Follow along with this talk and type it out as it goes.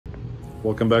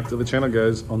Welcome back to the channel,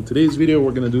 guys. On today's video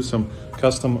we're going to do some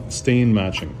custom stain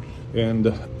matching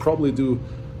and probably do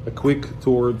a quick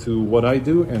tour to what I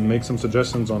do and make some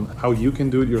suggestions on how you can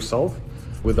do it yourself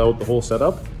without the whole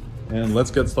setup. And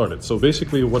let's get started. So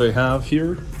basically what I have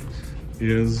here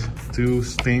is two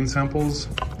stain samples.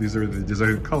 These are the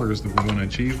desired colors that we want to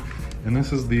achieve, and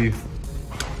this is the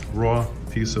raw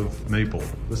piece of maple.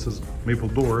 This is maple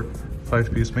door,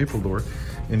 5-piece maple door,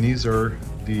 and these are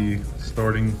the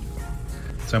starting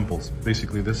samples.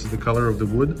 Basically this is the color of the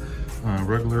wood,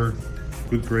 regular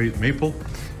good grade maple,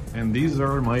 and these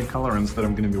are my colorants that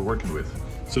I'm going to be working with.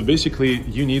 So basically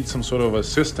you need some sort of a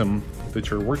system that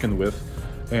you're working with,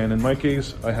 and in my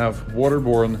case I have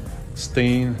waterborne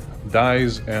stain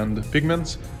dyes and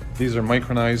pigments. These are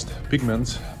micronized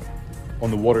pigments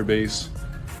on the water base,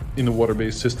 in the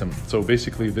water-based system. So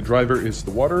basically the driver is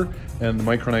the water and the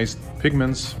micronized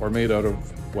pigments are made out of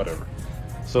whatever.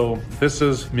 So this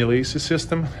is Milesi's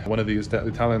system, one of these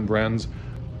Italian brands.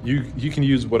 You can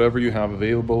use whatever you have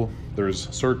available.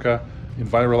 There's Circa,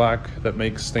 Envirolac that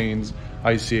makes stains,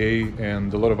 ICA,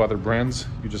 and a lot of other brands.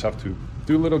 You just have to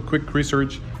do a little quick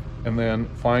research and then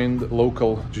find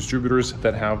local distributors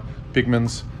that have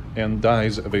pigments and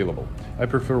dyes available. I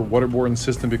prefer waterborne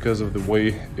system because of the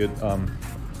way it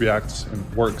reacts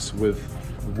and works with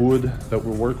wood that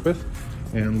we work with.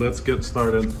 And let's get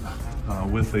started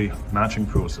with a matching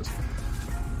process.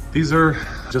 These are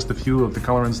just a few of the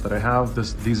colorants that I have.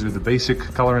 These are the basic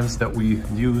colorants that we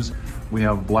use. We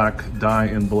have black dye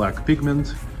and black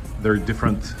pigment. They're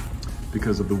different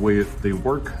because of the way they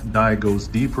work. Dye goes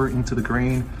deeper into the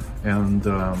grain, and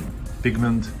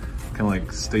pigment kind of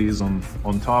like stays on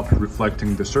top,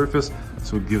 reflecting the surface,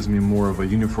 so it gives me more of a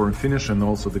uniform finish. And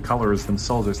also the colors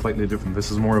themselves are slightly different.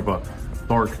 This is more of a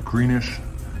dark greenish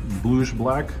bluish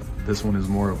black. This one is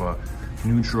more of a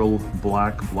neutral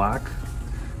black.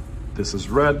 This is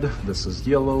red, this is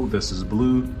yellow, this is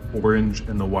blue, orange,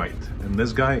 and the white. And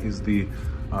this guy is the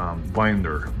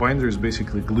binder. Binder is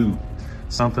basically glue,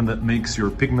 something that makes your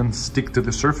pigment stick to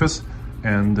the surface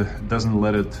and doesn't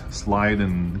let it slide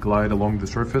and glide along the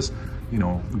surface, you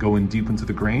know, going deep into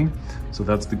the grain. So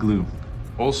that's the glue.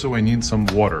 Also, I need some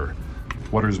water.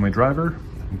 Water is my driver.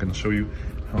 I'm gonna show you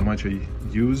how much I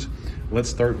use. Let's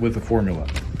start with the formula.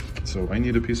 So I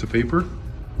need a piece of paper.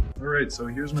 All right, so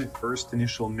here's my first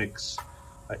initial mix.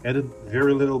 I added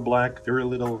very little black, very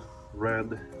little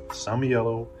red, some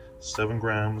yellow, 7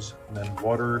 grams, and then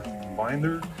water and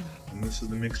binder. And this is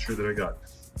the mixture that I got.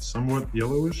 Somewhat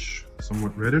yellowish,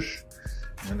 somewhat reddish,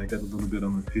 and I got a little bit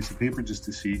on the piece of paper just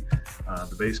to see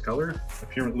the base color.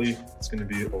 Apparently it's going to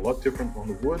be a lot different on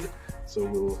the wood, so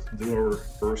we'll do our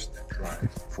first try.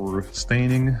 For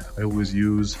staining, I always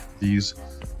use these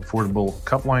affordable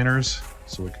cup liners,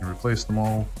 so I can replace them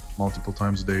all multiple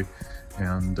times a day.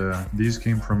 And these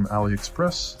came from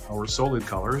AliExpress. Our solid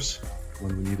colors,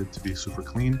 when we need it to be super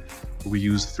clean, we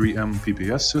use 3M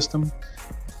PPS system.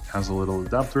 Has a little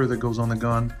adapter that goes on the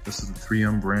gun. This is the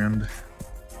 3M brand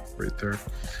right there.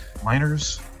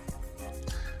 Liners,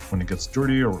 when it gets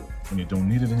dirty or when you don't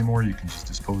need it anymore, you can just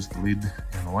dispose the lid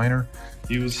and the liner.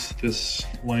 Use this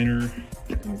liner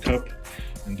in the cup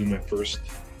and do my first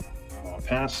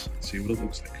pass, see what it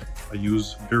looks like. I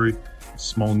use very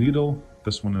small needle.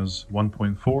 This one is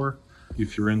 1.4.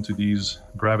 If you're into these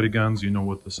gravity guns, you know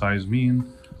what the size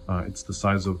mean. It's the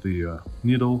size of the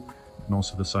needle and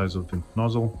also the size of the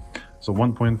nozzle. So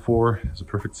 1.4 is a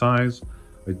perfect size.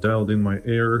 I dialed in my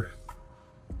air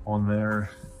on there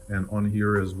and on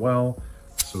here as well.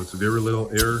 So it's very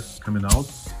little air coming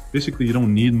out. Basically, you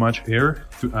don't need much air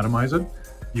to atomize it.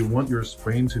 You want your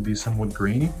spraying to be somewhat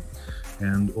grainy.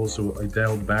 And also I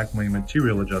dialed back my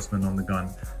material adjustment on the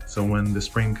gun. So when the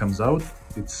spraying comes out,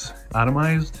 it's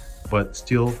atomized, but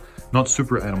still not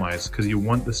super atomized, because you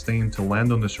want the stain to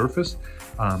land on the surface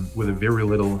with a very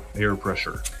little air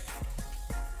pressure.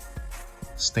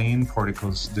 Stain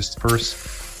particles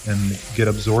disperse and get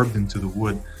absorbed into the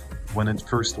wood. When it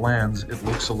first lands, it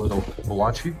looks a little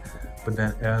blotchy, but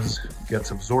then as it gets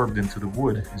absorbed into the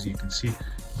wood, as you can see,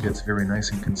 it gets very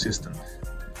nice and consistent.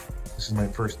 This is my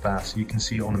first pass. You can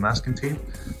see on the masking tape,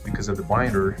 because of the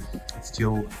binder, it's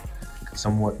still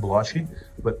somewhat blotchy,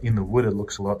 but in the wood it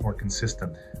looks a lot more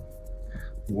consistent.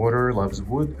 Water loves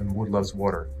wood and wood loves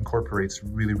water. Incorporates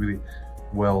really, really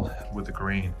well with the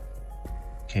grain.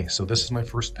 Okay, so this is my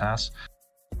first pass.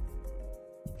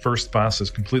 First pass is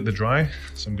completely dry,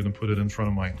 so I'm going to put it in front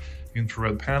of my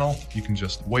infrared panel. You can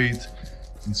just wait.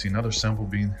 You can see another sample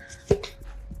being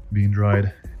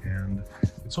dried, and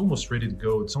it's almost ready to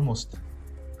go. It's almost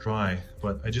dry,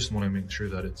 but I just want to make sure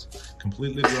that it's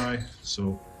completely dry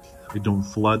so I don't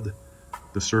flood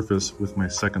the surface with my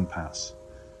second pass.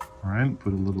 All right,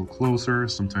 put a little closer.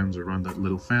 Sometimes I run that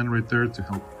little fan right there to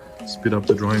help speed up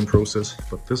the drying process,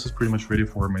 but this is pretty much ready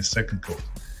for my second coat.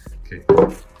 Okay,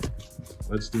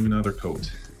 let's do another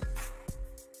coat.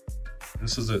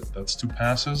 This is it, that's 2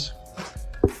 passes.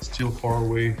 Still far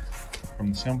away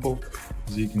from the sample,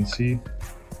 as you can see,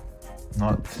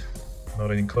 not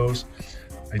any close.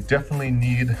 I definitely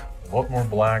need a lot more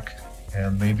black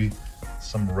and maybe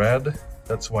some red.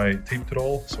 That's why I taped it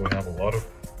all, so I have a lot of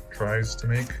tries to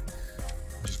make.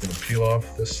 I'm just gonna peel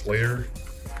off this layer.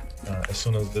 As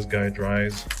soon as this guy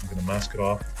dries, I'm gonna mask it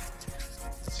off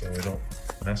so I don't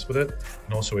mess with it.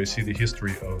 And also I see the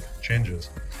history of changes.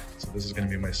 So this is gonna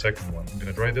be my second one. I'm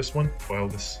gonna dry this one while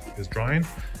this is drying.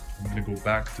 I'm gonna go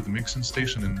back to the mixing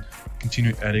station and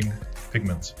continue adding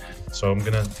pigments. So I'm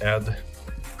gonna add,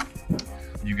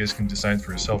 you guys can decide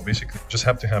for yourself. Basically, just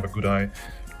have to have a good eye.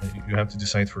 You have to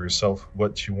decide for yourself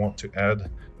what you want to add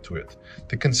to it.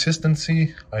 The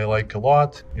consistency I like a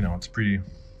lot. You know, it's pretty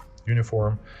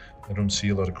uniform. I don't see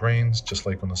a lot of grains, just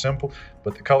like on the sample,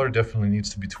 but the color definitely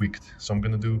needs to be tweaked. So I'm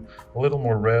gonna do a little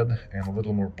more red and a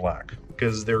little more black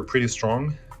because they're pretty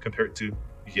strong compared to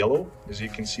yellow. As you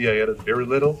can see, I added very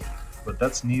little, but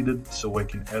that's needed so I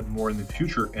can add more in the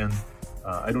future, and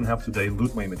I don't have to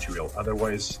dilute my material.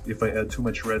 Otherwise, if I add too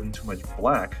much red and too much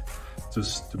black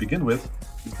to begin with,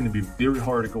 it's gonna be very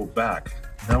hard to go back.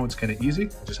 Now it's kind of easy.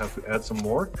 I just have to add some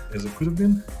more, as it could have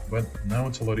been, but now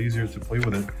it's a lot easier to play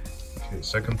with it. Okay,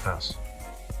 second pass.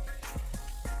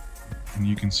 And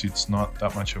you can see it's not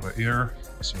that much of an air,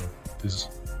 so this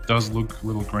does look a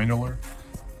little granular.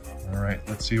 All right,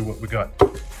 let's see what we got.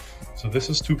 So this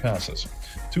is 2 passes.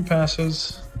 2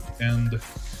 passes and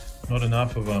not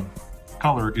enough of a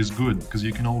color is good, because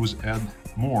you can always add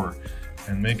more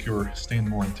and make your stain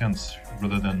more intense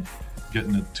rather than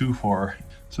getting it too far.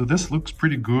 So this looks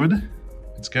pretty good.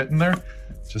 It's getting there.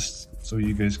 Just so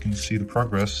you guys can see the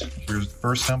progress. Here's the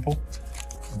first sample.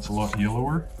 It's a lot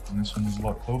yellower, and this one is a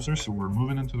lot closer, so we're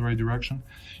moving into the right direction.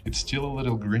 It's still a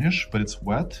little greenish, but it's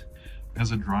wet.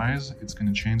 As it dries, it's going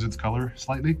to change its color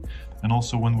slightly. And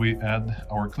also when we add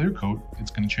our clear coat,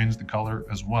 it's going to change the color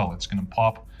as well. It's going to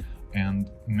pop and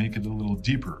make it a little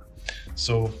deeper.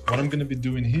 So what I'm going to be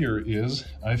doing here is,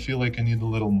 I feel like I need a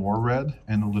little more red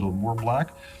and a little more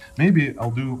black. Maybe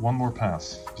I'll do one more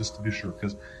pass just to be sure,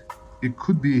 because it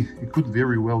could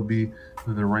very well be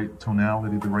the right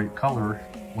tonality, the right color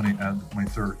when I add my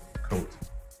third coat.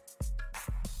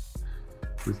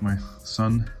 With my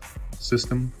sun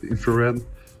system, the infrared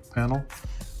panel,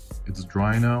 it's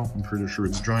dry now. I'm pretty sure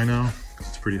it's dry now because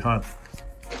it's pretty hot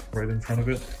right in front of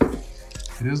it.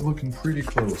 It is looking pretty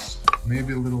close,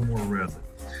 maybe a little more red.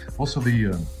 Also,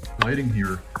 the lighting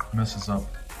here messes up.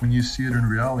 When you see it in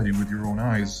reality with your own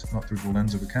eyes, not through the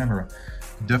lens of a camera,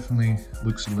 it definitely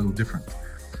looks a little different.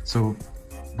 So,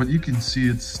 but you can see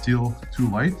it's still too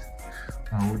light.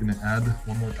 We're gonna add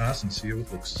one more pass and see how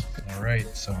it looks. All right,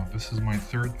 so this is my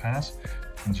third pass.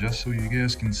 And just so you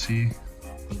guys can see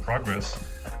the progress,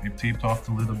 I've taped off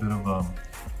a little bit of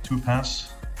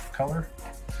 2-pass color,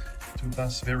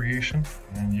 2-pass variation,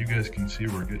 and you guys can see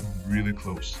we're getting really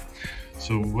close.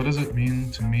 So what does it mean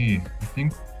to me? I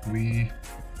think we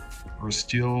are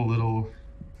still a little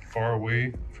far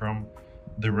away from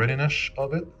the readiness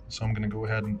of it, so I'm gonna go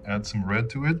ahead and add some red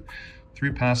to it.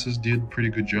 3 passes did pretty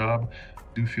good job. I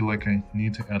do feel like I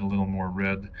need to add a little more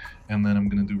red, and then I'm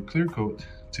gonna do a clear coat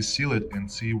to seal it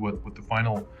and see what the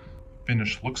final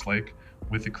finish looks like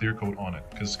with the clear coat on it,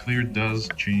 because clear does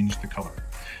change the color.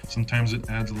 Sometimes it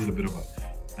adds a little bit of a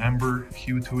amber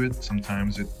hue to it,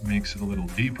 sometimes it makes it a little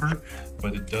deeper,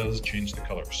 but it does change the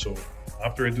color. So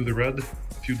after I do the red, a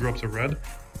few drops of red,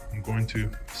 I'm going to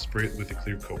spray it with a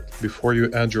clear coat. Before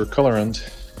you add your colorant,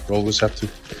 you always have to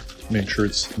make sure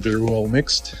it's very well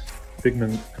mixed.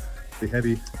 Pigment, the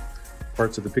heavy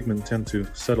parts of the pigment tend to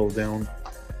settle down,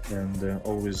 and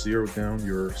always zero down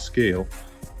your scale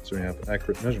so you have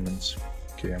accurate measurements.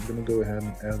 Okay, I'm gonna go ahead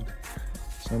and add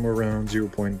somewhere around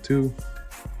 0.2,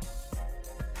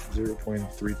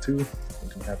 0.32.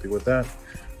 I'm happy with that.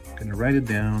 I'm gonna write it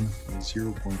down,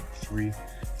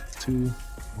 0.32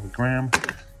 milligram,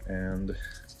 and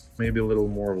maybe a little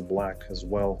more of a black as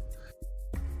well,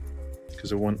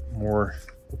 because I want more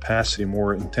opacity,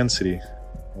 more intensity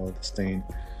of the stain,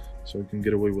 so we can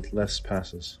get away with less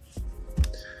passes.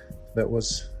 That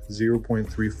was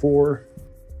 0.34,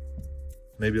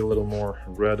 maybe a little more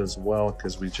red as well,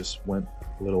 because we just went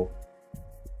a little,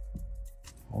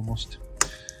 almost. I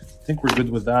think we're good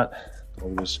with that.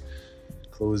 I'll just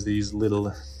close these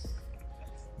little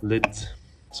lids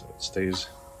so it stays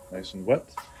nice and wet,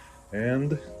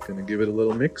 and gonna give it a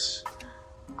little mix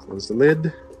Close the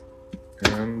lid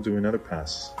and do another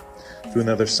pass. Do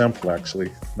another sample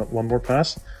actually, not one more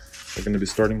pass. We're going to be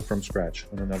starting from scratch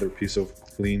on another piece of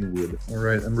clean wood. All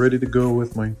right, I'm ready to go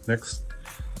with my next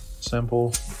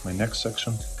sample, my next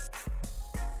section.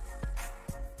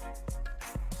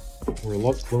 We're a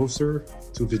lot closer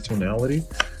to the tonality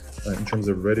in terms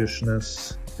of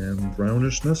reddishness and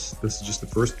brownishness. This is just the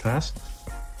first pass.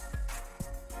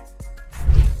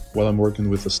 While I'm working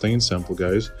with the stain sample,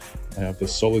 guys, I have the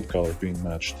solid color being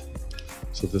matched.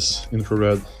 So this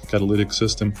infrared catalytic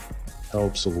system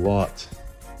helps a lot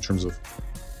in terms of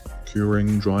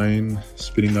curing, drying,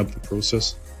 speeding up the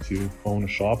process. If you own a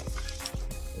shop,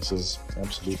 this is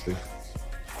absolutely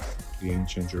a game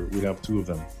changer. We have 2 of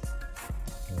them.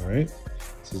 All right,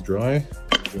 this is dry.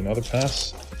 Do another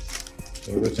pass.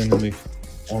 Everything in the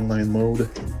online mode.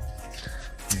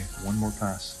 Okay, one more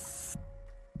pass.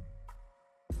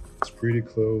 It's pretty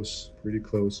close, pretty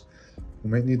close. We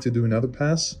might need to do another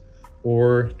pass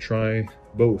or try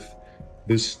both.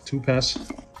 This 2-pass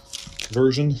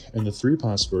version and the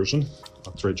 3-pass version.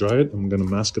 After I dry it, I'm gonna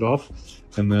mask it off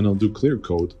and then I'll do clear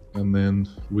coat, and then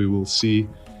we will see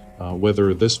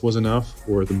whether this was enough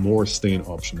or the more stain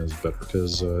option is better.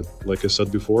 Because like I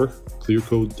said before, clear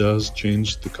coat does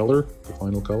change the color, the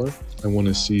final color. I want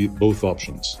to see both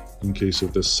options in case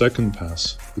of the second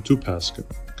pass, the 2-pass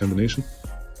combination.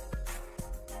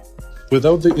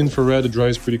 Without the infrared, it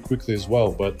dries pretty quickly as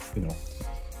well, but you know,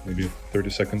 maybe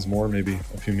 30 seconds more, maybe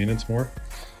a few minutes more.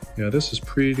 Yeah, this is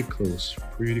pretty close,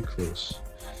 pretty close.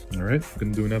 All right, I'm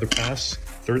gonna do another pass,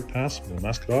 3rd pass. I'm gonna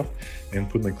mask it off and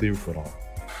put my clear coat on.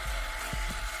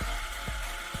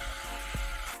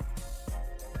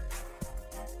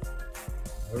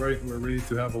 All right, we're ready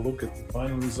to have a look at the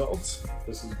final results.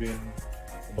 This has been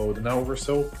about an hour or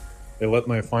so. I let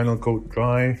my final coat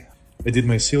dry. I did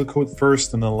my seal coat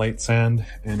first and then light sand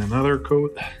and another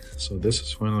coat. So this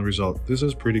is final result. This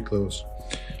is pretty close.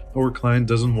 Our client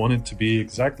doesn't want it to be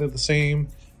exactly the same.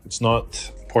 It's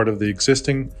not part of the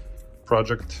existing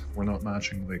project. We're not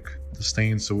matching like the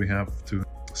stain, so we have to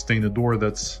stain a door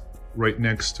that's right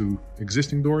next to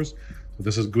existing doors. So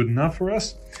this is good enough for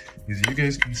us. As you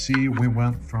guys can see, we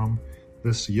went from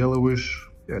this yellowish,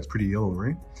 yeah, it's pretty yellow,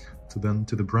 right? To then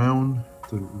to the brown,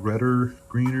 to redder,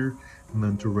 greener, and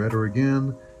then to redder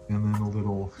again, and then a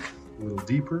little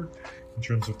deeper in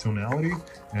terms of tonality,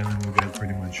 and then we'll get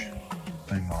pretty much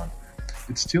bang on.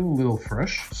 It's still a little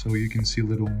fresh, so you can see a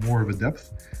little more of a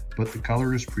depth, but the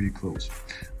color is pretty close.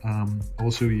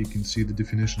 Also, you can see the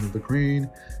definition of the grain.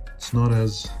 It's not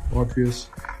as obvious,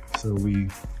 so we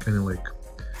kind of like,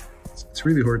 it's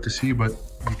really hard to see, but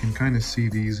you can kind of see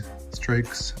these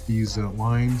strikes, these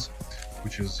lines,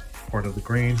 which is part of the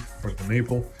grain, part of the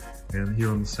maple. And here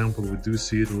on the sample, we do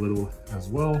see it a little as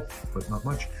well, but not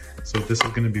much. So this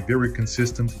is going to be very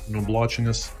consistent, no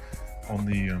blotchiness on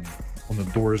the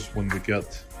doors when we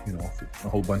get, you know, a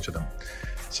whole bunch of them.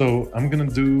 So I'm going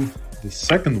to do the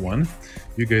second one.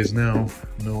 You guys now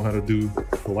know how to do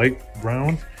the light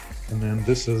brown, and then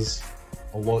this is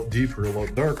a lot deeper, a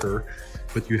lot darker,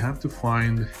 but you have to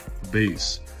find the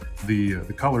base, the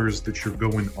colors that you're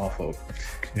going off of.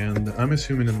 And I'm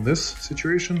assuming in this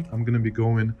situation, I'm going to be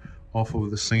going off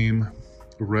of the same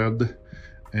red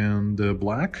and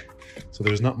black. So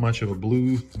there's not much of a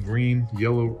blue, green,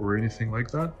 yellow, or anything like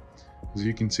that. As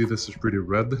you can see, this is pretty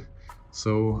red.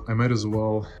 So I might as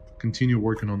well continue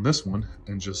working on this one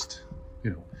and just,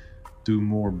 you know, do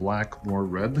more black, more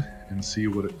red, and see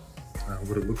what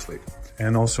it looks like.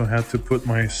 And also had to put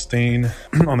my stain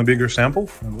on a bigger sample.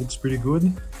 It looks pretty good.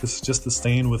 This is just the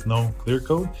stain with no clear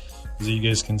coat. As you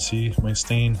guys can see, my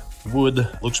stain wood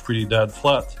looks pretty dead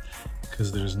flat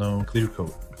because there's no clear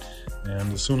coat.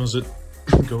 And as soon as it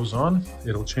goes on,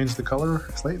 it'll change the color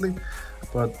slightly,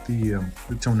 but the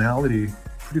tonality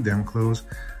pretty damn close.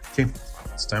 Okay,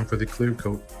 it's time for the clear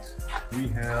coat. We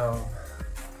have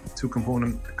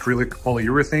 2-component acrylic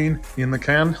polyurethane in the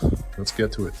can. Let's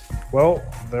get to it. Well,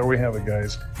 there we have it,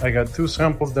 guys. I got 2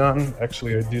 samples done.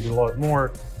 Actually, I did a lot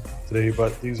more today,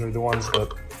 but these are the ones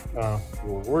that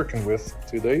we're working with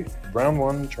today. The brown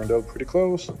one turned out pretty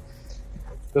close.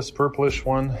 This purplish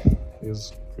one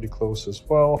is pretty close as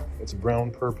well. It's a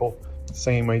brown purple,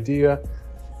 same idea.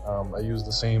 I used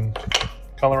the same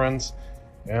colorants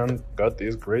and got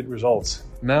these great results.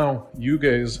 Now you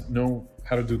guys know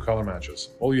how to do color matches.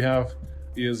 All you have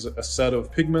is a set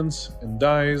of pigments and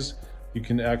dyes. You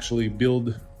can actually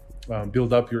build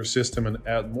up your system and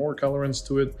add more colorants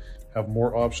to it, have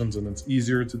more options, and it's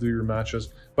easier to do your matches.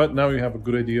 But now you have a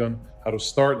good idea on how to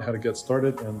start, how to get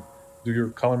started and do your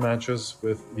color matches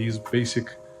with these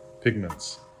basic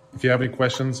pigments. If you have any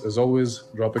questions, as always,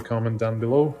 drop a comment down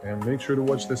below and make sure to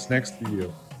watch this next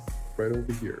video right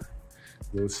over here.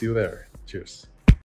 We'll see you there. Cheers.